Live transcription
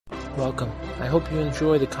Welcome. I hope you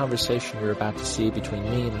enjoy the conversation you're about to see between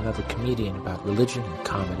me and another comedian about religion and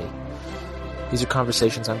comedy. These are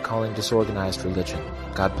conversations I'm calling disorganized religion.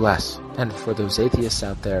 God bless. And for those atheists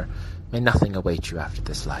out there, may nothing await you after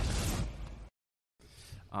this life.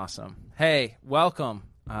 Awesome. Hey, welcome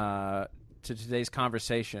to today's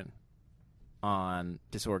conversation on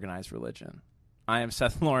disorganized religion. I am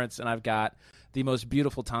Seth Lawrence, and I've got the most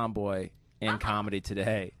beautiful tomboy in comedy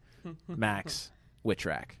today, Max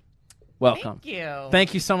Wittrak. Welcome. Thank you.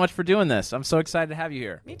 Thank you so much for doing this. I'm so excited to have you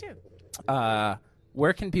here. Me too.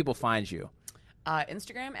 Where can people find you?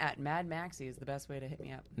 Instagram at Mad Maxie is the best way to hit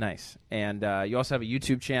me up. Nice. And you also have a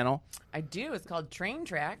YouTube channel. I do. It's called Train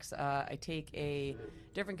Tracks. I take a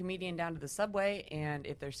different comedian down to the subway, and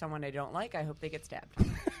if there's someone I don't like, I hope they get stabbed.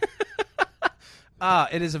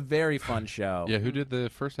 It is a very fun show. Yeah, who did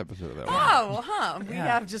the first episode of that one? Oh, We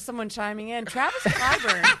have just someone chiming in. Travis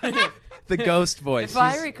Clyburn. The ghost voice. If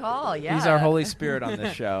I recall, yeah. He's our Holy Spirit on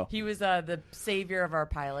this show. He was the savior of our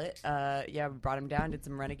pilot. We brought him down, did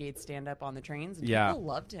some renegade stand-up on the trains, and people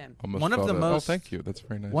loved him. Almost One of felt the it. most- Oh, thank you. That's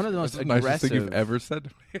very nice. one of the most That's the nicest thing you've aggressive- ever said to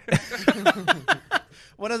me.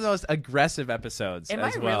 One of the most aggressive episodes Am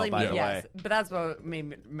as I well, really by mean? the Yes, way. but that's what made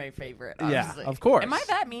me my favorite. Yeah, Obviously. of course. Am I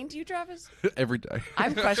that mean to you, Travis? Every day.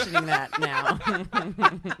 I'm questioning that now.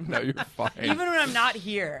 No, you're fine. Even when I'm not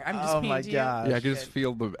here, I'm just Oh mean my to God. yeah, I can Good. just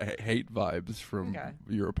feel the hate vibes from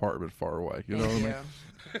your apartment far away. You know what I mean?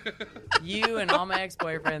 You and all my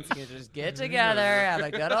ex-boyfriends can just get together, have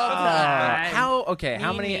a good old time. How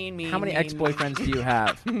Mean, many mean, ex-boyfriends do you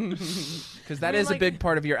have? Because that is a big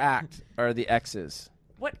part of your act, are the exes.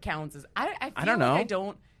 What counts is I feel don't know. like I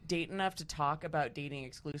don't date enough to talk about dating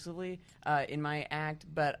exclusively in my act,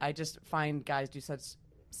 but I just find guys do such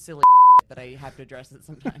silly that I have to address it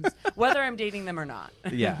sometimes, whether I'm dating them or not.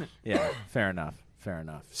 Yeah, fair enough.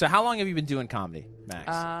 So how long have you been doing comedy, Max?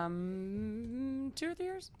 2 or 3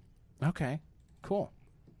 years. Okay, cool.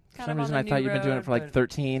 For Kind some of reason, on I the thought new you've been doing it road, for like but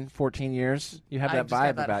 13, 14 years. You have I that just vibe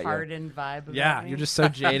got that about you. hardened vibe about Yeah, me. you're just so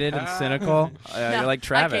jaded and cynical. No, You're like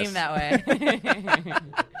Travis. I came that way.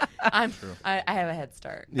 I have a head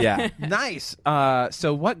start. Yeah, nice.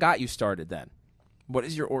 So what got you started then? What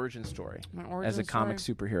is your origin story My origin as a comic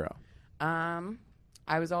superhero?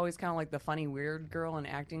 I was always kind of like the funny weird girl in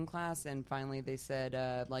acting class, and finally they said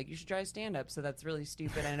like you should try stand up. So that's really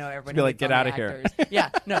stupid. I know everyone Be like, hates "Get all outta the here." actors. Yeah,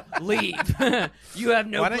 no, leave. You have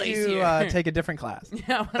no Why don't place you here. take a different class?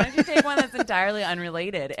 Yeah, why don't you take one that's entirely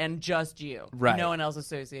unrelated and just you, Right. No one else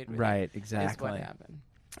associated with Right, you. exactly. Is what happened.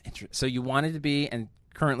 So you wanted to be and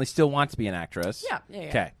currently still want to be an actress. Yeah.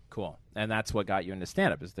 Okay, cool. And that's what got you into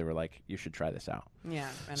stand-up is they were like, you should try this out. Yeah.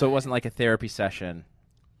 and So it wasn't like a therapy session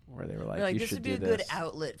where they were like, You're like, you this should would be do a good this.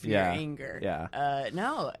 outlet for Yeah, your anger. yeah.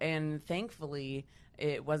 No, and thankfully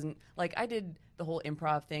it wasn't like I did the whole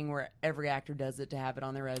improv thing where every actor does it to have it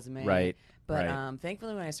on their resume. Right. But right.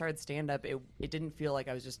 thankfully when I started stand-up, it didn't feel like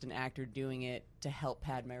I was just an actor doing it to help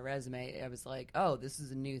pad my resume. I was like, oh, this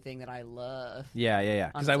is a new thing that I love. Yeah.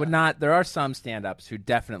 Because On I would top. not, there are some stand-ups who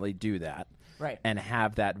definitely do that Right. and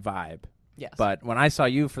have that vibe. Yes. But when I saw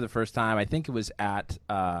you for the first time, I think it was at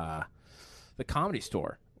the Comedy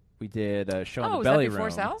Store. We did a show in the was that Belly before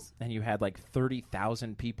Room, Sal's? and you had like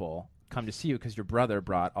 30,000 people come to see you because your brother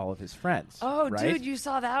brought all of his friends. Oh, right? dude, you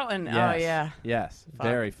saw that one. Yes. Oh, yeah. Yes, Fuck.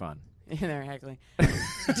 very fun. They're heckling.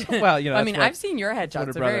 Well, you know, I that's mean, what- I've seen your what a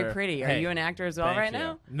headshots. They're very brother- pretty. Are Hey, you an actor as well thank right you.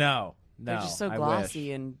 now? No. They're just so I glossy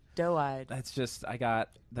wish. and doe-eyed. That's just I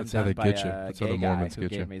got them That's how done they by get you. a That's how gay the guy Mormons who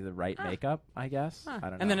get gave you. me the right makeup, I guess. Huh. I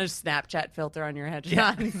don't know. And then a Snapchat filter on your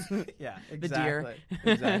headshot. yeah, the deer.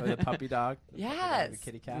 exactly. The puppy dog. Yes. The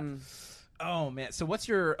kitty cat. Mm. Oh man. So what's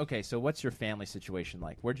your family situation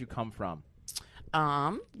like? Where'd you come from?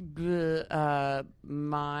 My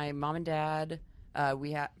mom and dad.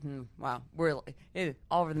 We have. We're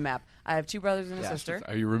all over the map. I have 2 brothers and a sister.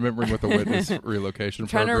 Are you remembering what the witness relocation I'm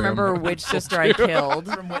trying to program? remember which sister I killed.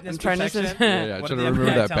 From witness I'm trying protection? Yeah, What trying did to the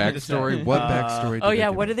remember FBI that tell me to say? backstory. What backstory? Oh did yeah,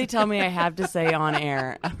 they what give did they tell me I have to say on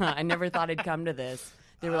air? I never thought I'd come to this.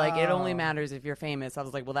 They were like, it only matters if you're famous. I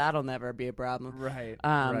was like, well, that'll never be a problem. Right.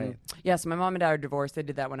 Yeah, so my mom and dad are divorced. They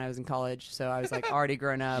did that when I was in college, so I was like already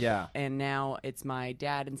grown up. Yeah. And now it's my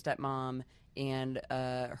dad and stepmom and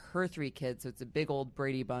her 3 kids. So it's a big old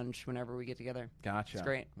Brady bunch whenever we get together. Gotcha. It's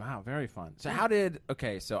great. Wow, very fun. So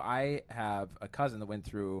so I have a cousin that went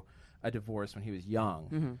through a divorce when he was young.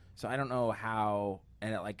 Mm-hmm. So I don't know how,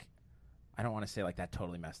 and I don't want to say like that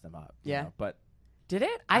totally messed him up. you Yeah. know, but Did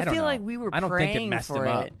it? I I don't feel know. like we were I don't think it praying messed for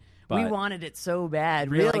him up, it. We but- wanted it so bad.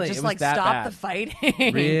 We were Really? like, It just was like that stop bad? the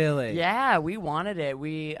fighting. Really? Yeah, we wanted it.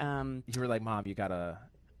 We you were like, Mom, you gotta,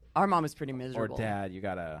 our mom was pretty or miserable. Dad, you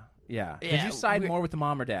gotta, Yeah. Did Yeah, you side more with the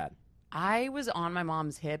mom or dad? I was on my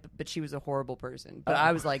mom's hip, but she was a horrible person. But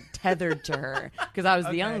I was like tethered to her because I was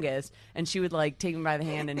the youngest, and she would like take me by the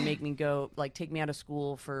hand and make me go, like take me out of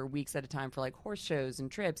school for weeks at a time for like horse shows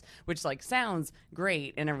and trips, which like sounds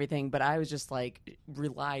great and everything. But I was just like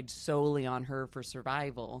relied solely on her for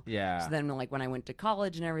survival. Yeah. So then like when I went to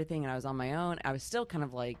college and everything, and I was on my own, I was still kind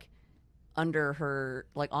of like under her,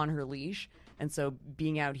 like on her leash. And so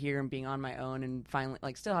being out here and being on my own and finally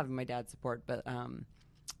like still having my dad's support, but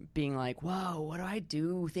being like, whoa, what do I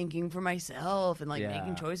do? Thinking for myself and like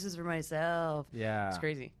making choices for myself. Yeah. It's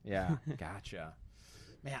crazy. Yeah. Gotcha.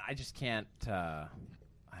 Man, I just can't, I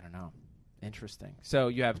don't know. Interesting. So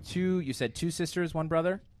you said two sisters, one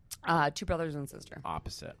brother? 2 brothers and sister.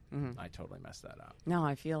 Opposite. I totally messed that up. No,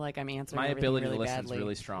 I feel like I'm answering My everything ability really to listen badly. is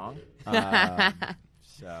really strong.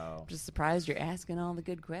 So I'm just surprised you're asking all the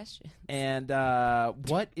good questions. And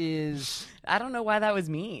what is... I don't know why that was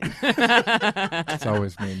mean. It's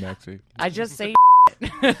always me, Maxie. I just say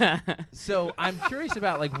So I'm curious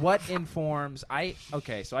about like what informs...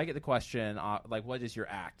 So I get the question, like what is your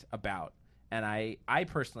act about? And I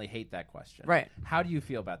personally hate that question. Right. How do you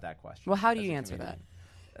feel about that question? Well, how do as you a answer comedian?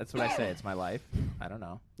 That's what I say. It's my life. I don't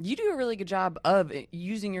know. You do a really good job of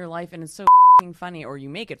using your life, and it's so funny, or you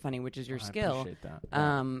make it funny, which is your skill. I appreciate that.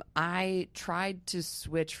 Yeah. I tried to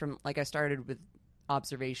switch from, like, I started with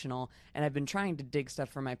observational, and I've been trying to dig stuff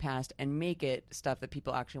from my past and make it stuff that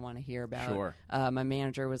people actually want to hear about. Sure. My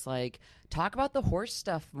manager was like, talk about the horse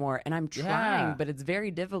stuff more, and I'm trying, but it's very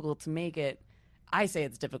difficult to make it. I say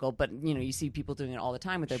it's difficult, but you see people doing it all the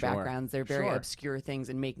time with their backgrounds. They're very obscure things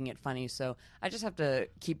and making it funny. So I just have to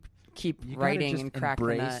keep you writing just and crack the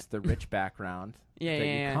embrace nut. the rich background that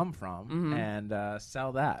you come from and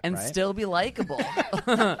sell that And right? still be likable.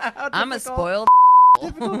 I'm a spoiled. How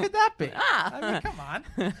difficult could that be? I mean, come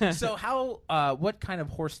on. So what kind of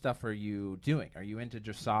horse stuff are you doing? Are you into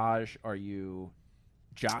dressage? Are you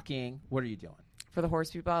jockeying? What are you doing? For the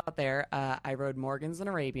horse people out there, I rode Morgans and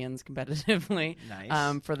Arabians competitively.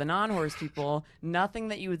 Nice. For the non-horse people, nothing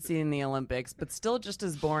that you would see in the Olympics, but still just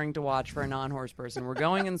as boring to watch for a non-horse person. We're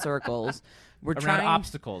going in circles. We're Around trying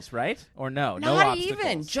obstacles, right? Or no Not obstacles?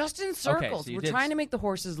 even, just in circles. so you We're did trying to make the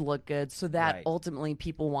horses look good so that Right. ultimately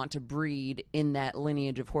people want to breed in that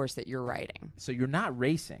lineage of horse that you're riding. So you're not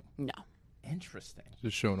racing. No. Interesting.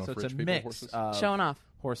 Just showing off So it's rich a people mix horses. of Showing off.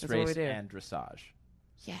 horse That's what we race do. and dressage.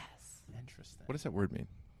 Yes. Interesting. What does that word mean?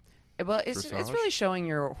 Well, it's Dressage? really showing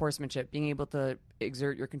your horsemanship, being able to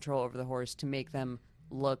exert your control over the horse to make them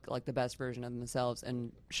look like the best version of themselves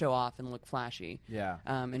and show off and look flashy. Yeah.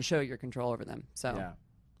 And show your control over them. So, Yeah.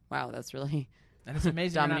 wow, that's really... And it's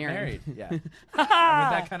amazing you're not Domineering. married. Yeah. And with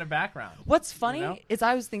that kind of background. What's funny You know? is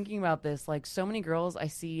I was thinking about this. Like, so many girls I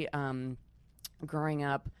see growing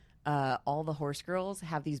up, all the horse girls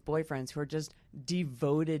have these boyfriends who are just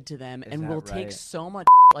devoted to them and that will take right? so much.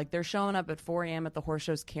 Like, they're showing up at 4 a.m. at the horse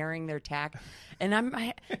shows carrying their tack. And in my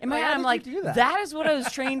head, I'm did like, you do that? that is what I was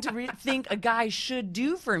trained to think a guy should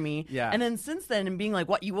do for me. Yeah. And then since then, and being like,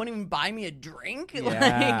 what, you won't even buy me a drink?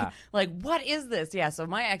 Yeah. Like, what is this? Yeah, so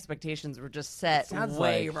my expectations were just set Sounds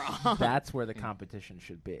way like wrong. That's where the competition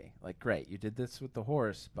should be. Like, great, you did this with the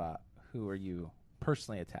horse, but who are you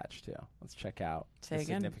personally attached to? Let's check out Say the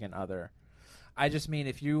again? significant other. I just mean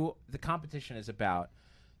the competition is about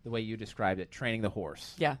the way you described it, training the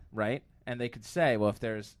horse. Yeah. Right? And they could say, well,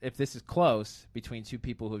 if this is close between two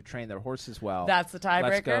people who've trained their horses well, That's the tiebreaker?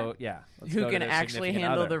 Let's go, yeah. Let's Who go to can their actually significant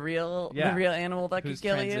handle other. the real animal that Who's could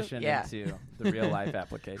kill you? transitioned Yeah. into the real life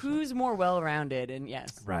application. Who's more well-rounded and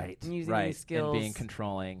Right, and using right, these skills. and being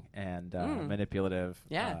controlling and manipulative.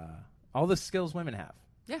 Yeah. All the skills women have.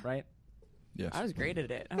 Yeah. Right. Yes. I was great at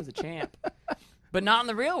it. I was a champ, but not in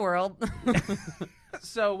the real world.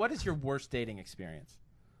 So, what is your worst dating experience?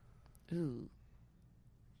 Ooh.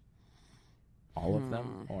 All of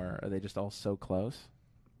them, or are they just all so close?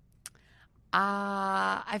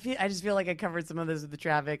 I just feel like I covered some of this with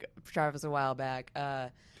Travis a while back.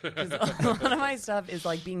 'Cause a lot of my stuff is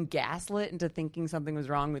like being gaslit into thinking something was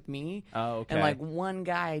wrong with me. Oh, okay. And like one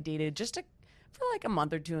guy I dated for like a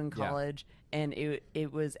month or two in college, and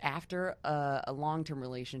it was after a long-term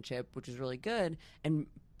relationship, which was really good, and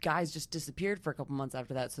guys just disappeared for a couple months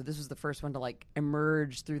after that. So this was the first one to like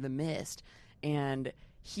emerge through the mist, and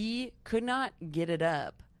he could not get it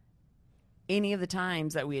up any of the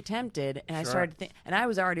times that we attempted, and I started and I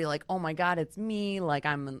was already like, oh my god, it's me, like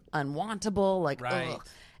I'm unwantable, like Right. ugh.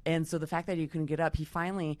 And so the fact that he couldn't get up, he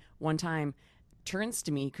finally one time turns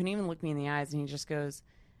to me, he couldn't even look me in the eyes, and he just goes,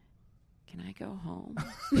 "Can I go home?"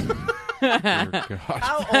 Dear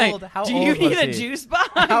God. How Do old you was need a he? juice box?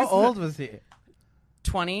 How old was he?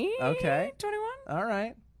 20? Okay. 21? All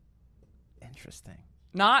right. Interesting.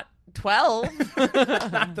 Not 12.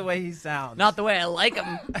 Not the way he sounds. Not the way I like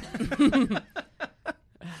him.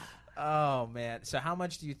 Oh man. So how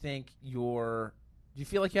much do you think do you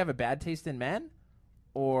feel like you have a bad taste in men?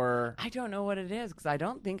 Or I don't know what it is because I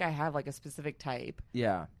don't think I have like a specific type.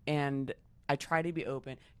 yeah. And I try to be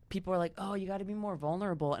open. People are like, "Oh, you got to be more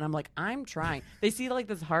vulnerable," and I'm like, "I'm trying." They see like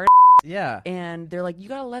this hard, Yeah. and they're like, "You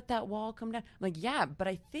got to let that wall come down." I'm like, "Yeah, but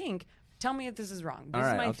I think." Tell me if this is wrong. This All is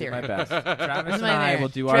right, my I'll theory. do my best. Travis This is and my I theory. will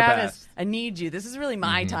do our Travis, best. I need you. This is really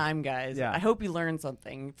my time, guys. Yeah. I hope you learned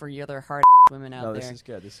something for you other hard women out No, there. this is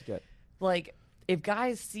good. This is good. Like, if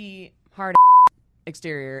guys see hard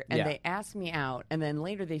exterior and Yeah. they ask me out, and then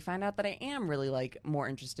later they find out that I am really like more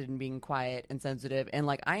interested in being quiet and sensitive, and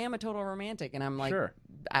like I am a total romantic, and I'm like, Sure.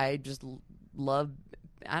 I just love,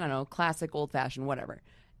 I don't know, classic, old fashioned, whatever.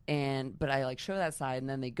 But I like show that side, and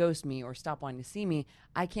then they ghost me or stop wanting to see me.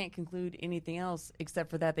 I can't conclude anything else except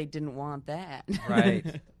for that they didn't want that.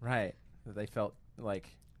 Right. Right. They felt like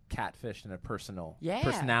catfished in a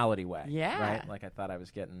personality way. Yeah. Right. Like I thought I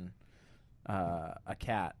was getting a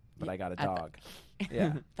cat, but I got a dog.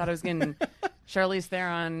 Yeah. Thought I was getting Charlize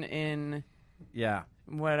Theron in Yeah.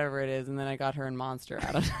 whatever it is, and then I got her in Monster.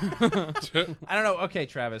 I don't know. I don't know. Okay,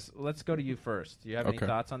 Travis, let's go to you first. Do you have any Okay.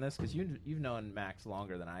 thoughts on this? Because you've known Max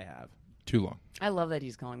longer than I have. Too long. I love that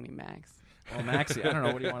he's calling me Max. Well, Maxie, I don't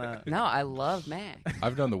know. What do you want to? No, I love Max.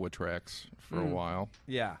 I've done the wood tracks for a while.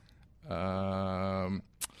 Yeah.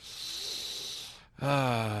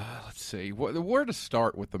 Let's see. Where to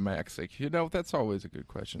start with the Maxic? You know, that's always a good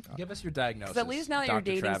question. Give us your diagnosis. Because at least now that you're Dr.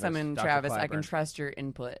 dating Travis, someone, Dr. Travis, I can Clyburn. trust your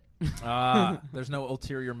input. There's no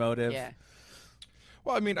ulterior motive. Yeah.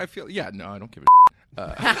 Well, I mean, I feel. Yeah, no, I don't give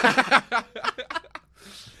a.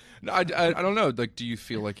 No, I don't know. Like, do you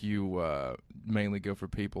feel like you mainly go for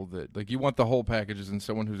people that like you want the whole packages and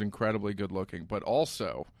someone who's incredibly good looking, but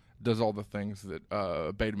also does all the things that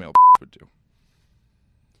beta male would do?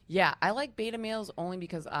 Yeah, I like beta males only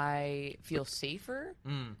because I feel safer.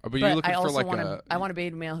 But But you're looking I for also like want I want a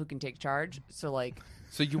beta male who can take charge. So like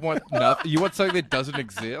So you want nothing? You want something that doesn't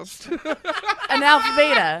exist? an alpha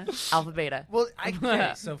beta. Alpha beta. Well,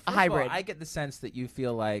 okay, so first A hybrid. of all, I get the sense that you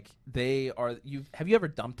feel like they are. Have you ever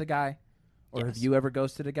dumped a guy, or have Yes. you ever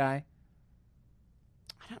ghosted a guy?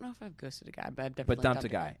 I don't know if I've ghosted a guy, but I've definitely But dumped a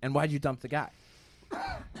guy. And why'd you dump the guy?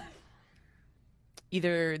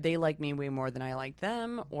 Either they like me way more than I like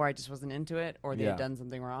them, or I just wasn't into it, or they Yeah. had done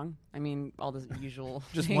something wrong. I mean, all the usual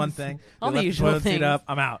Just things. one thing. All They the left usual toilet seat things. up.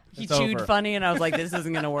 I'm out. He It's chewed over. funny, and I was like, this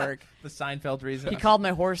isn't going to work. The Seinfeld reason. He called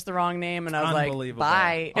my horse the wrong name, and I was like, Unbelievable.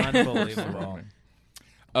 bye. Unbelievable.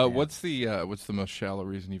 What's the most shallow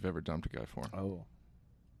reason you've ever dumped a guy for? Oh.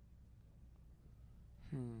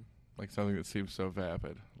 Like something that seems so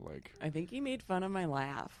vapid. Like I think he made fun of my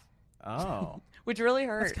laugh, Oh. which really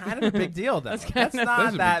hurt. That's kind of a big deal, though. That's That's, kind of- not That is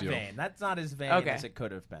a big that deal. vain. That's not as vain Okay. as it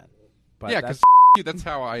could have been. But yeah, that's- because that's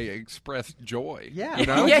how I express joy. Yeah. you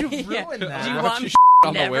know. Why Yeah, would you yeah. ruin Do that? you Why want don't me you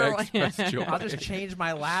on the way never- I express joy? I'll just change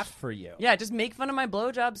my laugh for you. Yeah, just make fun of my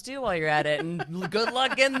blowjobs too while you're at it, and good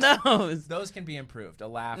luck getting those. Those can be improved. A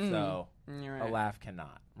laugh, though, You're a right. laugh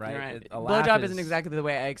cannot. Right? You're right. A laugh Blowjob is, isn't exactly the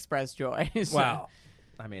way I express joy. so- Well,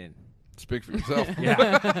 I mean, Speak for yourself.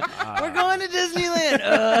 yeah. We're going to Disneyland.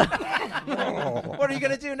 What are you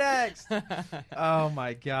gonna do next? Oh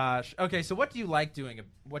my gosh. Okay, so what do you like doing?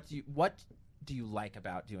 What do you like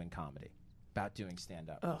about doing comedy? About doing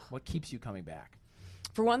stand up? What keeps you coming back?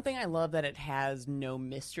 For one thing, I love that it has no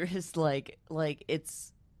mistress. Like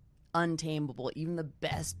it's untamable. Even the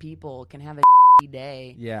best people can have a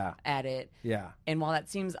day Yeah. at it. Yeah. And while that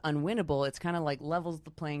seems unwinnable, it's kind of like levels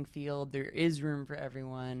the playing field. There is room for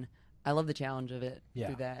everyone. I love the challenge of it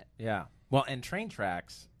through that. Yeah. Well, and Train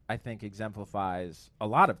Tracks, I think, exemplifies a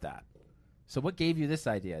lot of that. So what gave you this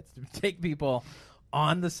idea? It's to take people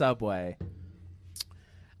on the subway.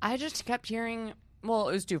 I just kept hearing, well,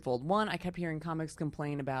 it was twofold. One, I kept hearing comics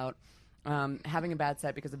complain about having a bad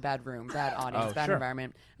set because of bad room, bad audience, Oh, bad sure.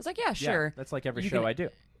 environment. I was like, yeah, sure. Yeah, that's like every You show can I do.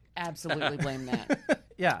 Absolutely blame that.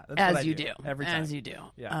 Yeah. That's As what I you do. Every time. As you do.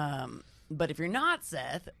 Yeah. But if you're not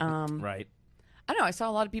Seth, Right. I don't know. I saw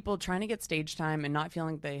a lot of people trying to get stage time and not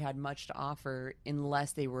feeling they had much to offer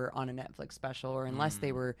unless they were on a Netflix special or unless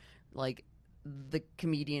they were like the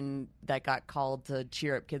comedian that got called to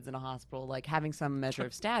cheer up kids in a hospital, like having some measure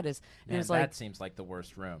of status. And Man, it's like, that seems like the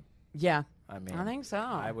worst room. yeah, I mean, I think so.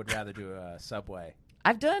 I would rather do a subway.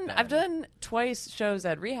 I've done twice shows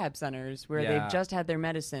at rehab centers where Yeah. they've just had their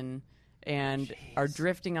medicine and are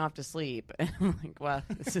drifting off to sleep. And I'm like, wow,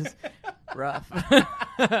 this is rough.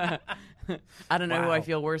 I don't know who I Wow.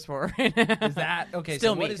 feel worse for. Is that okay?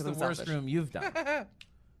 Still so me, what is 'cause the I'm worst selfish. room you've done?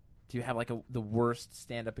 Do you have like the worst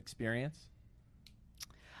stand-up experience?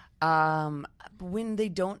 When they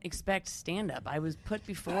don't expect stand-up. I was put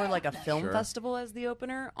before like a film festival as the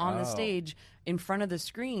opener on the stage in front of the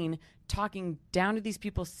screen, talking down to these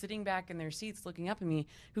people sitting back in their seats looking up at me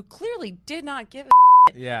who clearly did not give a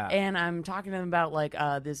Yeah. and I'm talking to them about like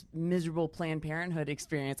this miserable Planned Parenthood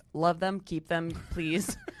experience. Love them, keep them,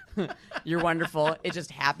 please. You're wonderful. It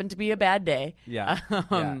just happened to be a bad day. Yeah.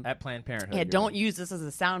 At Planned Parenthood. Yeah, you're don't like, use this as a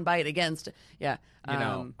soundbite against. Yeah, You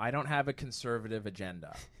know, I don't have a conservative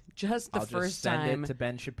agenda. just the I'll first just send time it to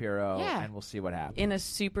Ben Shapiro, Yeah. and we'll see what happens. in a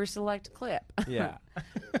super select clip. Yeah.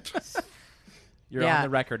 You're Yeah. on the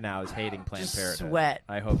record now as hating Planned Just Parenthood. sweat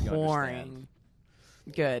I hope you understand. pouring.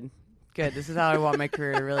 Good. This is how I want my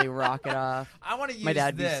career to really rock it off. I want to use My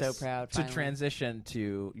dad would be this so proud, to finally. transition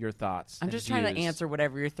to your thoughts. I'm and just trying to views. answer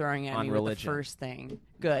whatever you're throwing at on me religion. with the first thing.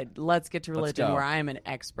 Good. Let's get to Let's religion, go. where I am an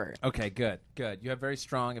expert. Okay, good. You have very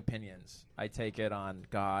strong opinions. I take it on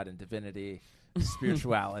God and divinity,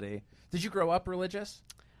 spirituality. Did you grow up religious?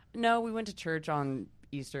 No, we went to church on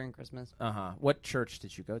Easter and Christmas. What church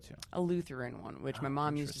did you go to? A Lutheran one, which my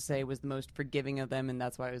mom used to say was the most forgiving of them, and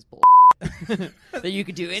that's why it was bull. That you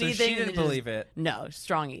could do anything. So she and didn't just- believe it. No,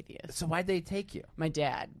 strong atheist. So why'd they take you? My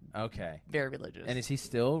dad, Okay. very religious. And is he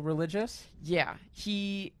still religious? Yeah,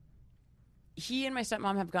 he and my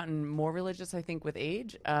stepmom have gotten more religious, I think, with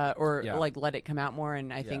age, or Yeah. like let it come out more,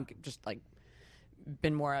 and I think just like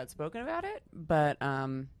been more outspoken about it. But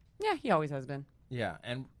yeah, he always has been. Yeah.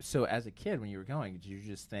 And so as a kid, when you were going, did you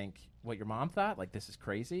just think what your mom thought? Like, this is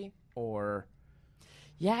crazy? Or...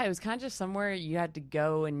 Yeah, it was kind of just somewhere you had to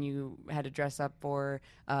go and you had to dress up for.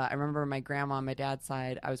 I remember my grandma on my dad's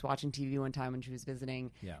side. I was watching TV one time when she was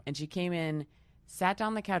visiting, and she came in, sat down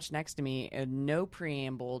on the couch next to me, and no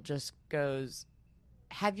preamble, just goes,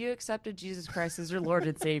 "Have you accepted Jesus Christ as your Lord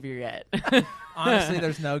and Savior yet?" Honestly,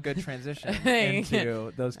 there's no good transition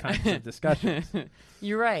into those kinds of discussions.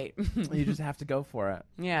 You're right. You just have to go for it.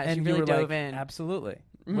 Yeah, And she you really were dove like, in. Absolutely.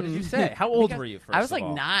 What did you say? How old were you, first I was of like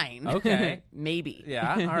all? 9. Okay. Maybe.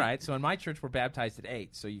 Yeah, all right. So in my church, we're baptized at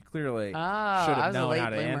 8, so you clearly should I have was a known late how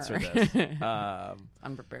to bloomer. answer this.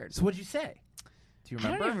 Unprepared. So what did you say? Do you I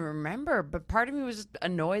remember? don't even remember, but part of me was just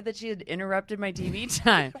annoyed that she had interrupted my TV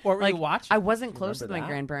time. What were like, you watching? I wasn't Do you close with remember my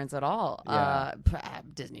that? grandparents at all. Yeah.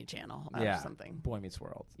 Disney Channel or Yeah. something. Boy Meets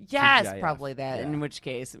World. Yes, TGIF. probably that. Yeah. In which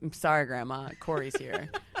case, I'm sorry, Grandma. Corey's here.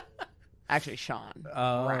 Actually, Sean.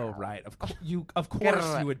 Oh, right. Of course you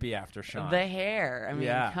would be after Sean. The hair. I mean,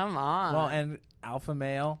 Yeah. come on. Well, and alpha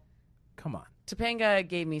male. Come on. Topanga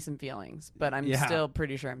gave me some feelings, but I'm Yeah. still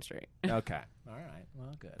pretty sure I'm straight. Okay. All right.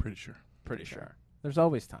 Well, good. Pretty sure. Pretty sure. There's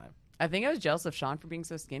always time. I think I was jealous of Sean for being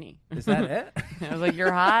so skinny. Is that it? I was like,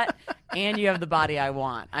 you're hot, and you have the body I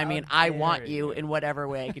want. I mean, I want dare you you. in whatever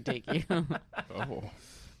way I could take you. Oh.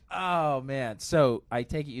 Oh, man. So I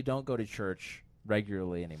take it you don't go to church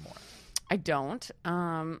regularly anymore. I don't.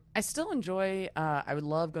 I still enjoy. I would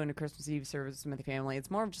love going to Christmas Eve service with the family.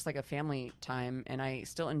 It's more of just like a family time, and I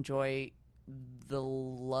still enjoy the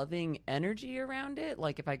loving energy around it.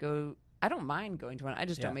 Like if I go, I don't mind going to one. I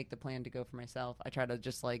just Yeah. don't make the plan to go for myself. I try to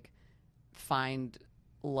just like find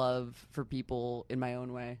love for people in my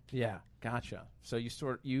own way. Yeah, gotcha. So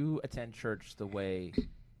you attend church the way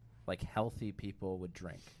like healthy people would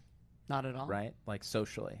drink, Not at all. right? Like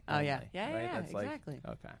socially. Oh, yeah. only, Yeah, right? yeah, That's like- exactly.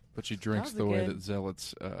 okay. But she drinks was the a way good- that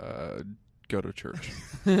zealots go to church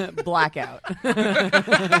Blackout.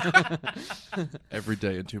 every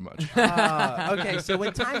day and too much. Okay, so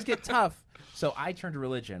when times get tough, so I turn to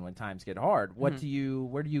religion when times get hard. Where do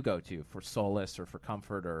you go to for solace or for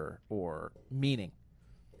comfort or meaning?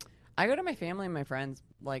 I go to my family and my friends.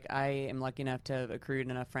 Like I am lucky enough to have accrued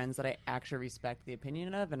enough friends that I actually respect the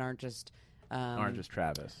opinion of and aren't just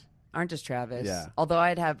Travis. Aren't just Travis. Yeah. Although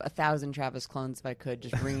I'd have 1,000 Travis clones if I could,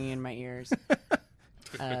 just ringing in my ears.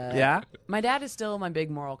 Yeah? My dad is still my big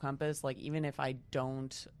moral compass. Like even if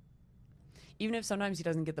sometimes he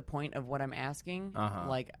doesn't get the point of what I'm asking,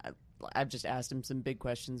 like I've just asked him some big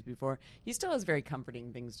questions before. He still has very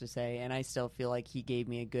comforting things to say, and I still feel like he gave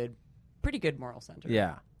me a pretty good moral center.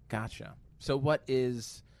 Yeah, gotcha. So what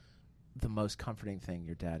is the most comforting thing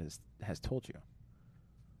your dad has told you?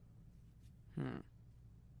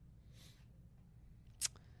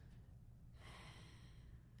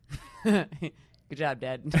 Good job,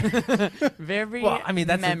 Dad. Very Well, I mean,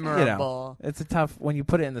 that's memorable. it's a tough when you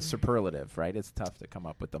put it in the superlative, right? It's tough to come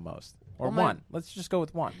up with the most or Well, one. Let's just go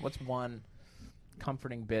with one. What's one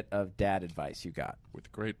comforting bit of dad advice you got?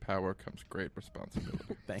 With great power comes great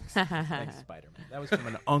responsibility. Thanks, thanks, Spider-Man. That was from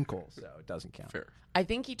an uncle, so it doesn't count. Fair. I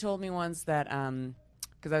think he told me once that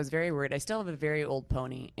because I was very worried. I still have a very old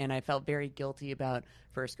pony, and I felt very guilty about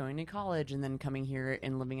first going to college and then coming here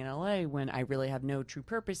and living in LA when I really have no true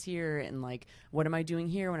purpose here. And like, what am I doing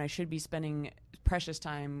here when I should be spending precious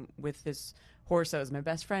time with this horse that was my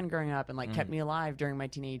best friend growing up and like kept me alive during my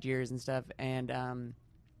teenage years and stuff. And,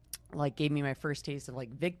 like gave me my first taste of like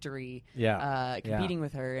victory, competing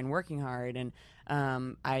with her and working hard. And,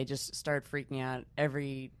 I just started freaking out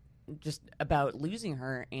just about losing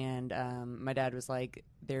her. And, my dad was like,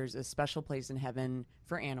 there's a special place in heaven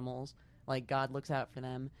for animals. Like God looks out for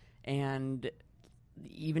them. And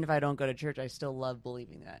even if I don't go to church, I still love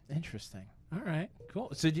believing that. Interesting. All right,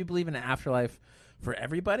 cool. So do you believe in an afterlife for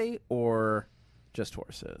everybody or just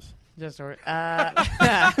horses? Just horses. I'm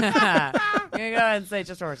gonna go ahead and say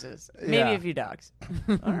just horses. Maybe a few dogs.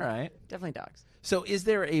 All right. Definitely dogs. So is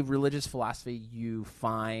there a religious philosophy you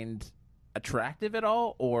find attractive at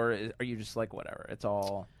all, or are you just like, whatever, it's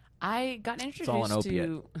all... I got introduced all an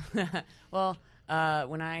to... Well,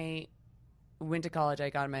 when I went to college, I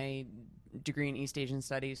got my degree in East Asian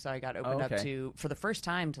Studies, so I got opened up to, for the first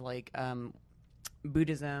time, to like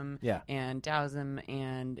Buddhism and Taoism,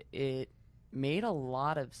 and it made a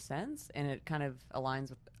lot of sense, and it kind of aligns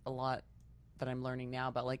with a lot that I'm learning now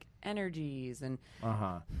about like energies, and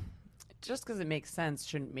just because it makes sense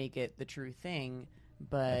shouldn't make it the true thing.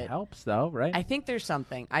 But it helps though, right? I think there's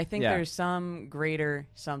something. I think there's some greater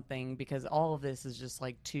something, because all of this is just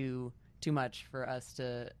like too much for us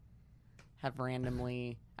to have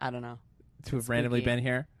randomly, I don't know. To have randomly been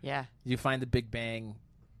here? Yeah. You find the Big Bang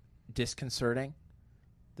disconcerting?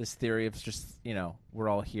 This theory of just, we're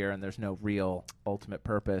all here and there's no real ultimate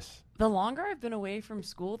purpose. The longer I've been away from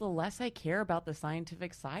school, the less I care about the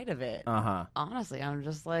scientific side of it. Honestly, I'm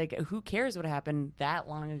just like, who cares what happened that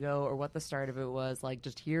long ago or what the start of it was? Like,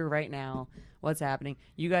 just here right now, what's happening.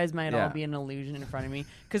 You guys might all be an illusion in front of me.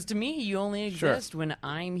 Because to me, you only exist when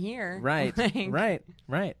I'm here. Right, right.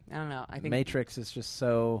 I don't know. I think Matrix is just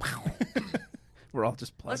so... We're all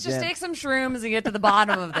just plugged Let's just in. take some shrooms and get to the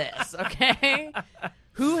bottom of this, okay?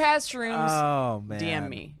 Who has shrooms? Oh, man. DM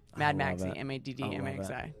me. Mad Maxi, it.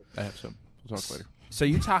 MADDMXI. I have some. We'll talk later. So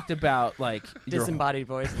you talked about, like... Disembodied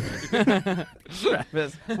voice.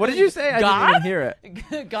 Travis. What did you say? I didn't even hear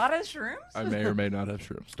it. God has shrooms? I may or may not have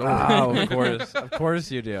shrooms. Don't worry. Oh, of course. Of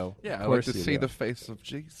course you do. Yeah, of I course like to you see do. the face of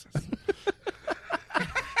Jesus.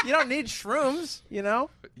 You don't need shrooms,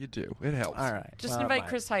 You do. It helps. All right. Just well, invite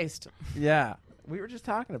Chris Heist. Yeah. We were just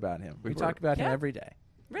talking about him. We talk about him every day.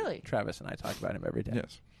 Really? Travis and I talk about him every day.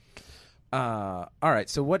 Yes. All right.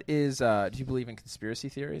 So what is... do you believe in conspiracy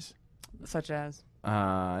theories? Such as?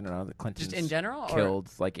 I don't know. The Clintons Just in general? killed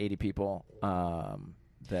like 80 people.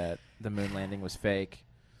 That the moon landing was fake.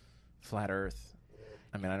 Flat Earth.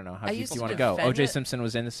 I mean, I don't know. How deep do you want to go? O.J. Simpson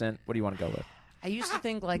was innocent. What do you want to go with? I used to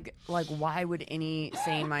think like why would any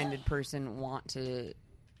sane-minded person want to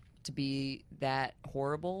be that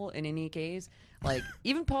horrible in any case? Like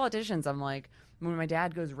even politicians, I'm like, when my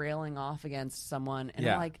dad goes railing off against someone, and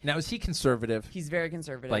I'm like, now is he conservative? He's very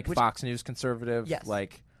conservative, like Fox News conservative. Yes.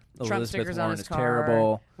 Like Trump Elizabeth stickers Warren on his is car.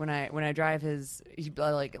 terrible. When I drive his, he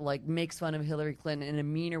like makes fun of Hillary Clinton in a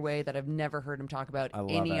meaner way that I've never heard him talk about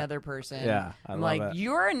any other person. Yeah, I'm like,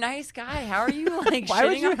 you're a nice guy. How are you like? Why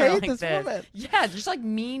would you shitting on her hate like this woman? Yeah, just like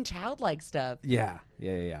mean, childlike stuff. Yeah.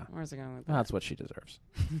 Where's it going with that? That's what she deserves.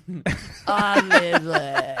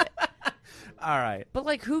 All right. But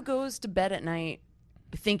like, who goes to bed at night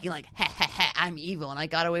thinking like, ha ha ha, I'm evil and I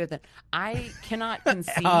got away with it? I cannot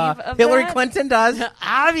conceive of Hillary that. Clinton does.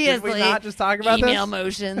 Obviously, Did we not just talk about email this?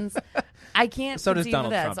 motions. I can't So does conceive of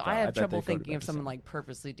Donald that, Trump, so though. I I have bet trouble they voted thinking of by someone percent. like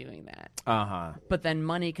purposely doing that. But then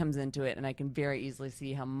money comes into it, and I can very easily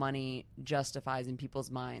see how money justifies in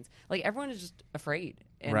people's minds. Like everyone is just afraid,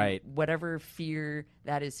 and Right. whatever fear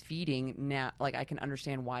that is feeding now, like I can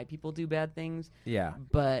understand why people do bad things. Yeah.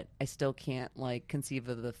 But I still can't like conceive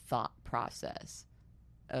of the thought process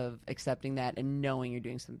of accepting that and knowing you're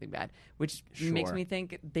doing something bad, which makes Sure. me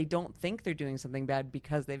think they don't think they're doing something bad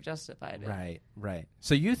because they've justified it. Right.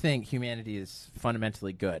 So you think humanity is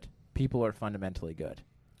fundamentally good? People are fundamentally good.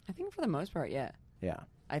 I think for the most part, yeah. Yeah.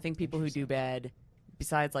 I think people who do bad,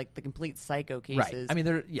 besides like the complete psycho cases, Right. I mean,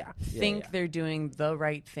 they're think they're doing the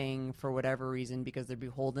right thing for whatever reason because they're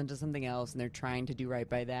beholden to something else and they're trying to do right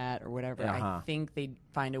by that or whatever. I think they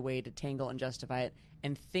find a way to tangle and justify it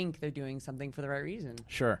and think they're doing something for the right reason.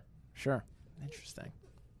 Sure. Interesting.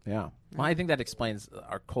 Yeah. Well, I think that explains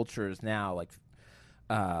our cultures now, like,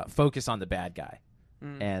 focus on the bad guy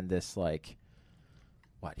and this, like,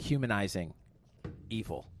 humanizing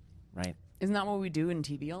evil, right? Isn't that what we do in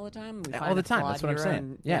TV all the time? We All the time. That's what I'm saying.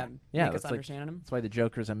 And, Yeah. make us That's understand him. That's why the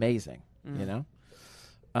Joker's amazing, you know?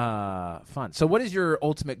 Fun. So what is your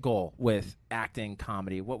ultimate goal with acting,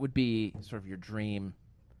 comedy? What would be sort of your dream,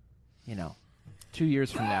 2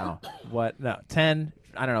 years from now? 10,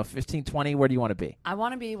 I don't know, 15, 20, where do you want to be? I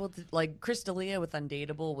want to be able to, like Chris D'Elia with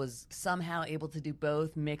Undateable was somehow able to do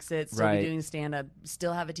both, mix it, still Right. be doing stand-up,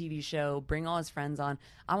 still have a TV show, bring all his friends on.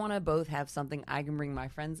 I want to both have something I can bring my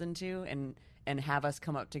friends into and have us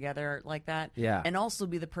come up together like that. Yeah. And also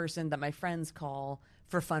be the person that my friends call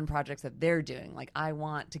for fun projects that they're doing. Like, I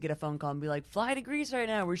want to get a phone call and be like, fly to Greece right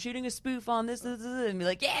now. We're shooting a spoof on this, and be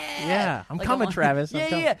like, yeah. Yeah, I'm Like, coming, I Travis. I'm Yeah,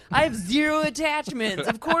 coming. yeah. I have 0 attachments.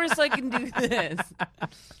 Of course I can do this.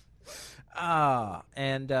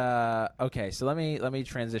 Okay, so let me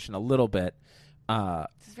transition a little bit.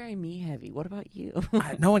 This is very me heavy. What about you?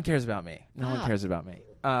 No one cares about me. No one cares about me.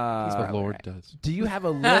 That's what Lord does. Do you have a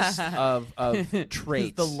list of traits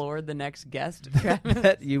Is the Lord the next guest?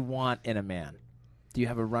 that you want in a man? Do you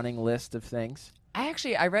have a running list of things?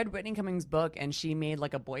 I read Whitney Cummings' book, and she made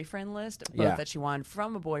like a boyfriend list, both Yeah. that she wanted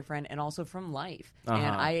from a boyfriend and also from life. Uh-huh.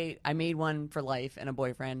 And I made one for life and a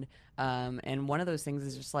boyfriend. And one of those things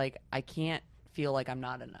is just like, I can't feel like I'm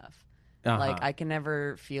not enough. Uh-huh. Like, I can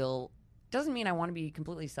never feel. Doesn't mean I want to be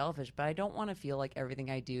completely selfish, but I don't want to feel like everything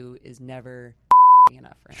I do is never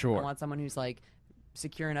enough for him. Sure. I want someone who's like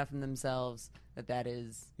secure enough in themselves that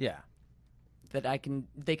is. Yeah. That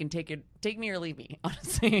they can take me or leave me,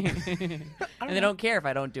 honestly. And they don't care if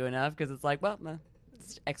I don't do enough because it's like, well,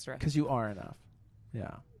 it's extra. Because you are enough.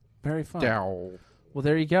 Yeah. Very fun. Dow. Well,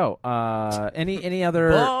 there you go. Any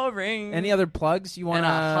other Boring. any other plugs you want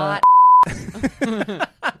and to? a hot,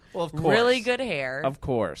 Well, of course. really good hair. Of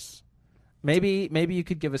course. Maybe you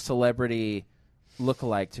could give a celebrity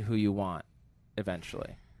lookalike to who you want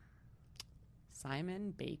eventually.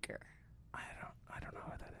 Simon Baker. I don't know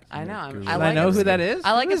who that is. I know. Should I I like know obs- who that is?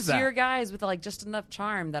 I like Who is that? obscure guys with like just enough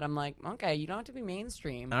charm that I'm like, okay, you don't have to be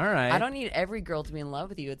mainstream. All right. I don't need every girl to be in love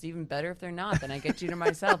with you. It's even better if they're not. Then I get you to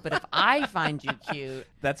myself. But if I find you cute,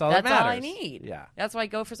 That's all that's that all I matters. need. Yeah. That's why I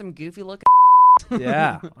go for some goofy looking.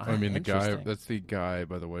 Yeah. I mean, the guy. Interesting. That's the guy,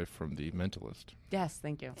 by the way, from The Mentalist. Yes,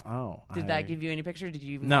 thank you. Oh. Did that give you any picture? Did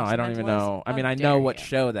you even No, watch I don't even Mentalist? know. I How mean, I dare know what you.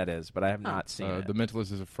 show that is, but I have not seen it. The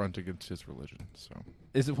Mentalist is a front against his religion. So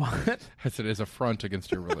Is it what? I said it's a front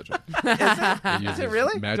against your religion. Is it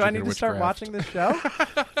really? Do I need to start watching this show?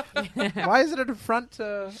 Why is it an affront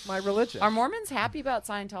to my religion? Are Mormons happy about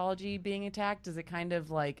Scientology being attacked? Does it kind of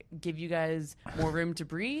like give you guys more room to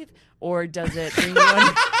breathe, or does it bring you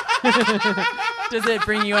under, does it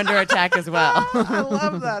bring you under attack as well? I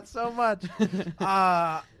love that so much.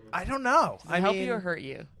 I don't know. Does it help you or hurt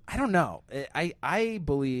you? I don't know. I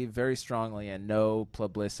believe very strongly in no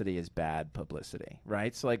publicity is bad publicity,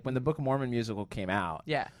 right? So like when the Book of Mormon musical came out,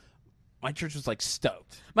 Yeah. my church was like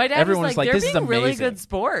stoked. My dad Everyone was like, this they're is being really amazing. good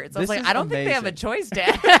sports. I was This like, is I don't think they have a amazing. choice,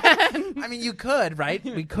 Dad. I mean, you could, right?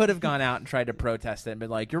 We could have gone out and tried to protest it and been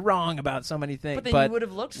like, you're wrong about so many things. But then you would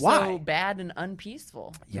have looked why? so bad and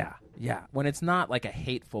unpeaceful. Yeah. When it's not like a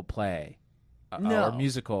hateful play No. or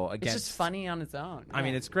musical against. It's just funny on its own. I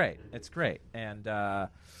mean, it's great. It's great. And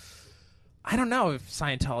I don't know if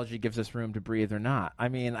Scientology gives us room to breathe or not. I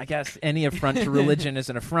mean, I guess any affront to religion is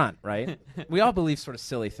an affront, right? We all believe sort of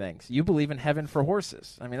silly things. You believe in heaven for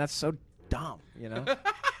horses. I mean, that's so dumb, you know?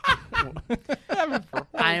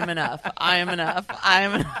 I am enough. I am enough. I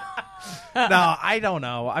am enough. No, I don't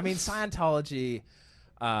know. I mean, Scientology,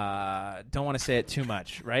 don't want to say it too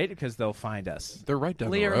much, right? Because they'll find us. They're right down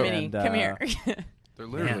Leah the road. Minnie, And, come here. They're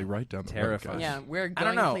literally Man, right down the terrifying. road. Yeah, we're going I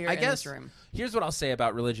don't know. clear I in guess this room. here's what I'll say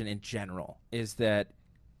about religion in general is that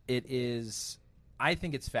it is I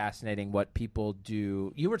think it's fascinating what people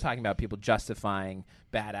do. You were talking about people justifying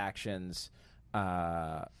bad actions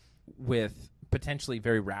with potentially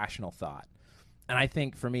very rational thought. And I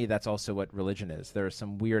think for me that's also what religion is. There are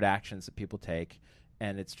some weird actions that people take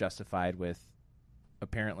and it's justified with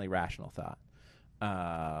apparently rational thought.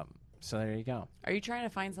 So there you go. Are you trying to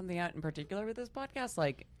find something out in particular with this podcast?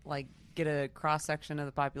 Like get a cross section of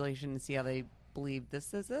the population and see how they believe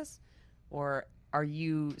this is this? Or are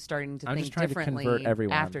you starting to I'm think just trying to differently convert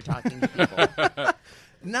everyone. after talking to people?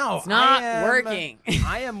 No, It's not I am- working.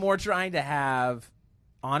 I am more trying to have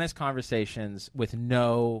honest conversations with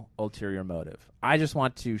no ulterior motive. I just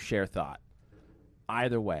want to share thought.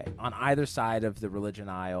 Either way, on either side of the religion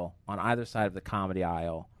aisle, on either side of the comedy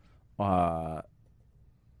aisle,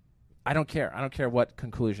 I don't care. I don't care what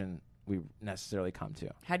conclusion we necessarily come to.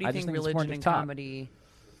 How do you I just think it's religion important and to talk. comedy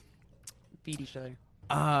feed each other?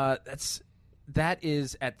 That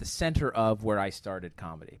is at the center of where I started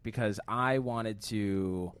comedy because I wanted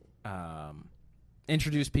to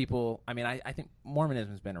introduce people. I mean, I think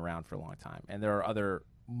Mormonism has been around for a long time, and there are other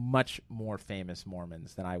much more famous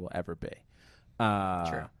Mormons than I will ever be.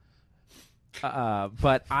 True.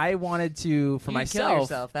 But I wanted to, for You myself, kill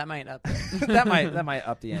yourself. That might up it. that might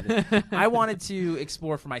up the end. I wanted to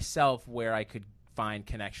explore for myself where I could find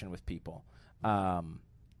connection with people,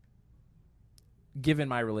 given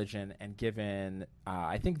my religion and given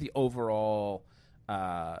I think the overall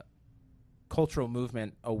cultural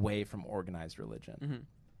movement away from organized religion. Mm-hmm.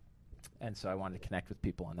 And so I wanted to connect with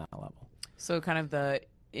people on that level. So kind of the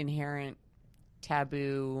inherent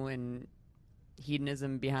taboo and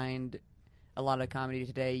hedonism behind a lot of comedy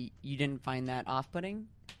today, you didn't find that off-putting?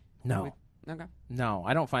 No. Okay. No,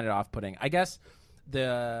 I don't find it off-putting. I guess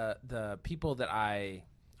the people that I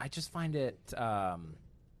just find it not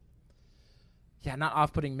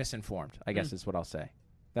off-putting, misinformed, I guess is what I'll say.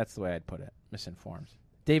 That's the way I'd put it, misinformed.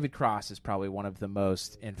 David Cross is probably one of the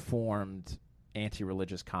most informed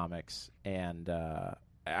anti-religious comics, and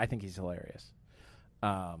I think he's hilarious.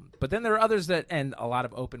 But then there are others and a lot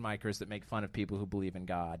of open micers that make fun of people who believe in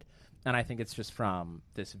God, and I think it's just from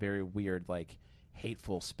this very weird, like,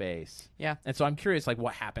 hateful space. Yeah. And so I'm curious, like,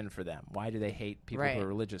 what happened for them? Why do they hate people Right. who are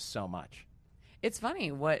religious so much? It's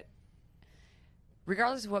funny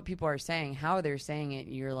regardless of what people are saying, how they're saying it,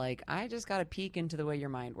 you're like, I just got to peek into the way your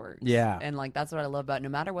mind works. Yeah. And like, that's what I love about, no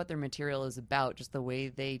matter what their material is about, just the way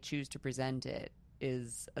they choose to present it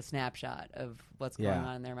is a snapshot of what's going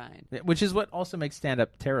on in their mind. Which is what also makes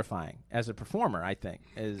stand-up terrifying as a performer, I think,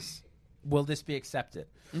 is will this be accepted?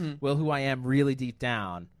 Mm-hmm. Will who I am really deep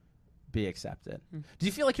down be accepted? Mm-hmm. Do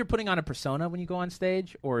you feel like you're putting on a persona when you go on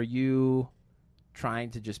stage, or are you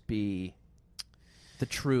trying to just be the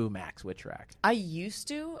true Max Wittrak? I used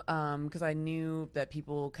to, because I knew that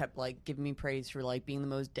people kept like giving me praise for like being the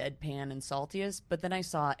most deadpan and saltiest. But then I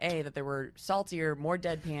saw that there were saltier, more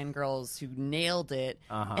deadpan girls who nailed it,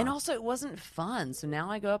 and also it wasn't fun. So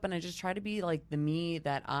now I go up and I just try to be like the me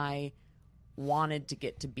that I wanted to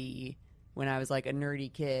get to be when I was like a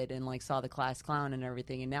nerdy kid and like saw the class clown and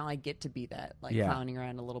everything, and now I get to be that, like clowning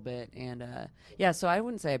around a little bit. And so I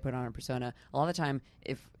wouldn't say I put on a persona. A lot of the time,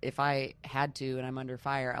 if I had to and I'm under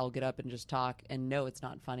fire, I'll get up and just talk and know it's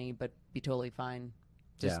not funny, but be totally fine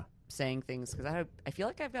just saying things, because I feel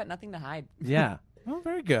like I've got nothing to hide. Yeah. Well,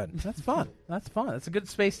 very good. That's fun. That's fun. That's a good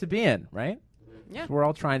space to be in, right? Yeah. We're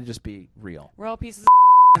all trying to just be real. We're all pieces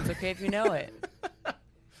of It's okay if you know it.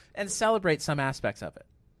 And celebrate some aspects of it,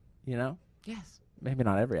 you know? Yes. Maybe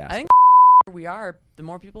not every aspect. I think we are, the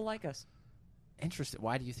more people like us. Interesting.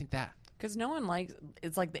 Why do you think that? Because no one likes,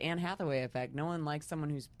 it's like the Anne Hathaway effect. No one likes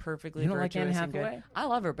someone who's perfectly You don't like virtuous Anne and good. Hathaway? I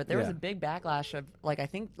love her, but there was Yeah. a big backlash of, like, I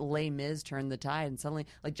think Les Mis turned the tide, and suddenly,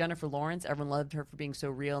 like Jennifer Lawrence, everyone loved her for being so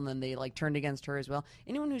real, and then they, like, turned against her as well.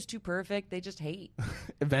 Anyone who's too perfect, they just hate.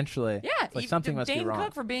 Eventually. Yeah. It's like something must be Dane wrong.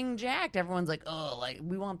 Cook for being jacked, everyone's like, oh, like,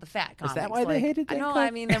 we want the fat comics. that why they Like, hated Dane No, Cook?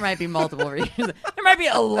 I mean, there might be multiple reasons. There might be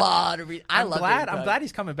a lot of reasons. I love Dane Cook. I'm glad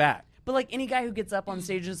he's coming back. But like any guy who gets up on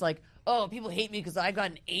stage is like, oh, people hate me because I got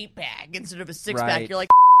an 8-pack instead of a 6-pack. Right. You're like,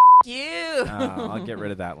 you. I'll get rid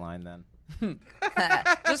of that line then.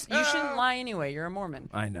 Just you shouldn't lie anyway. You're a Mormon.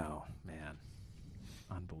 I know, man.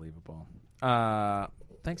 Unbelievable.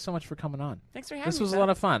 Thanks so much for coming on. Thanks for having me. This was a Seth. lot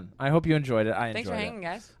of fun. I hope you enjoyed it. Thanks for hanging,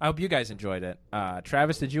 guys. I hope you guys enjoyed it.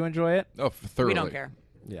 Travis, did you enjoy it? Oh, thoroughly. We don't care.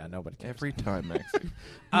 Yeah, nobody cares. Every time,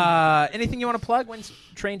 Max. Anything you want to plug? When's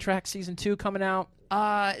Train Track Season 2 coming out?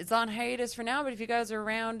 It's on hiatus for now, but if you guys are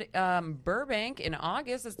around Burbank in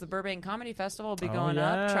August, it's the Burbank Comedy Festival. We'll be going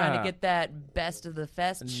up, trying to get that Best of the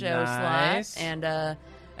Fest show Nice. slot. And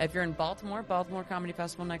if you're in Baltimore Comedy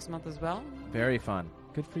Festival next month as well. Very fun.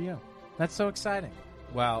 Good for you. That's so exciting.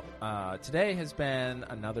 Well, today has been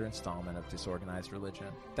another installment of Disorganized Religion.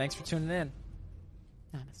 Thanks for tuning in.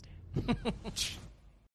 Namaste.